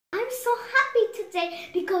so happy today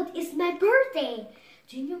because it's my birthday.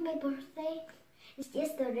 Do you know my birthday? It's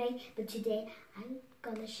yesterday, but today I'm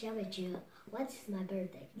gonna share with you what's my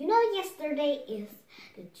birthday. You know, yesterday is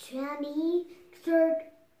the 23rd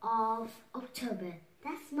of October.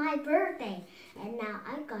 That's my birthday. And now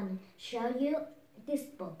I'm gonna show you this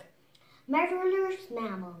book. Marvelous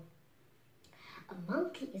Mammal. A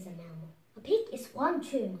monkey is a mammal. A pig is one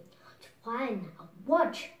too. To find or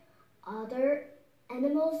watch other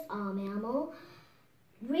animals are mammal,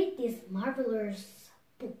 read these marvelous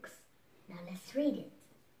books. Now let's read it.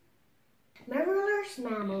 Marvelous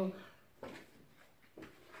Mammal.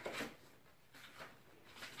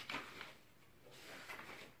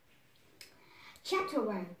 Chapter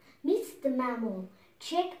 1. Meet the mammal.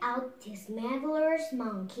 Check out this marvelous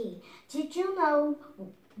monkey. Did you know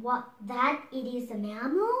that it is a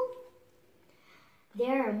mammal?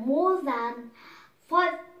 There are more than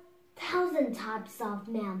 5,000 types of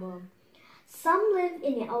mammals. Some live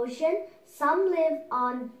in the ocean, some live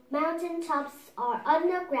on mountain tops or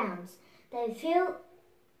underground. They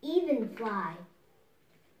even fly.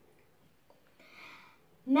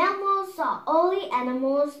 Mammals are only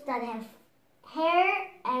animals that have hair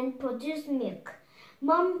and produce milk.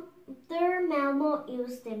 Mother mammals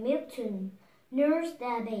use their milk to nurse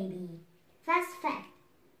their baby. Fast fact.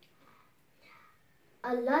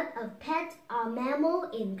 A lot of pets are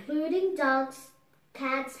mammals, including dogs,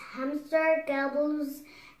 cats, hamsters, gobblers,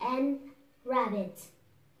 and rabbits.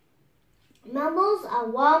 Mammals are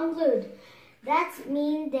warm-blooded. That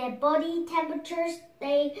means their body temperatures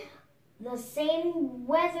stay the same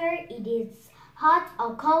whether it is hot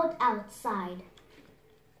or cold outside.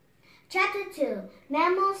 Chapter 2.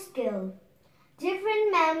 Mammal Skill.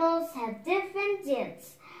 Different mammals have different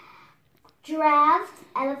diets. Giraffes,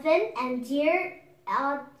 elephants, and deer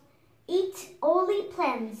eat only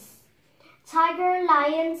plants. Tiger,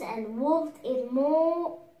 lions, and wolves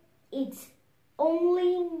eat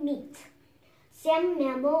only meat. Some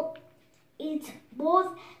mammals eat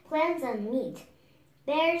both plants and meat.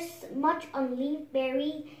 Bears munch on leaf,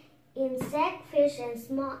 berry, insect, fish, and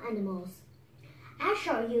small animals. I'll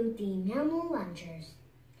show you the mammal lunches.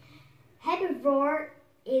 Herbivore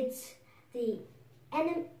eats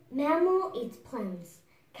mammal eats plants.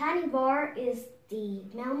 Carnivore is the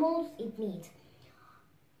mammals eat meat.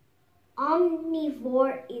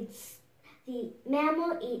 Omnivore eats the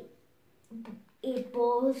mammal eat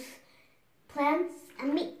both plants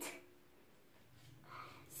and meat.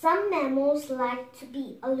 Some mammals like to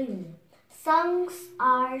be alone. Some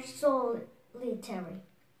are solitary.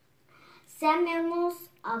 Some mammals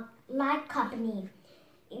like company.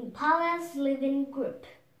 Impalas live in group.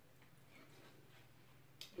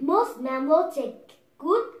 Most mammals take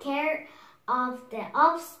good care of their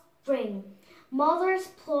offspring. Mothers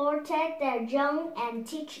protect their young and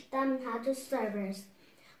teach them how to service.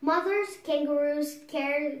 Mothers kangaroos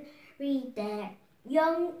carry their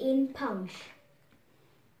young in pouch.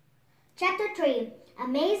 Chapter 3.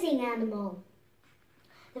 Amazing Animal.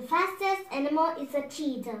 The fastest animal is a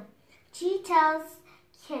cheetah. Cheetahs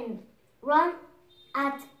can run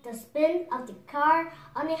at the speed of the car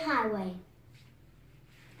on a highway.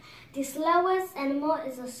 The slowest animal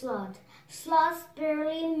is a sloth. Sloths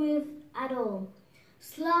barely move at all.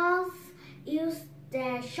 Sloths use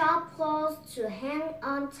their sharp claws to hang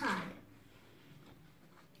on tight.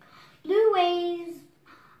 Blue whales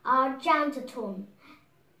are gigantosaurs.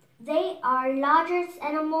 They are the largest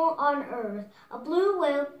animal on Earth. A blue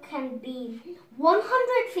whale can be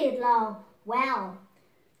 100 feet long. Wow!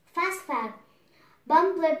 Fast fact.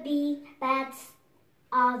 Bumblebee bats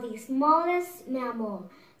are the smallest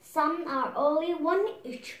mammal. Some are only 1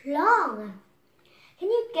 inch long. Can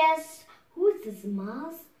you guess who is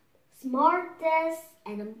the smartest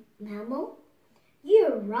mammal?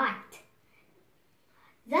 You're right.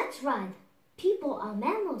 That's right. People are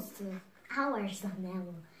mammals too. Ours are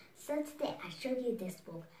mammals. So today I showed you this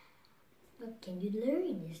book. What can you learn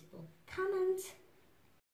in this book? Comment.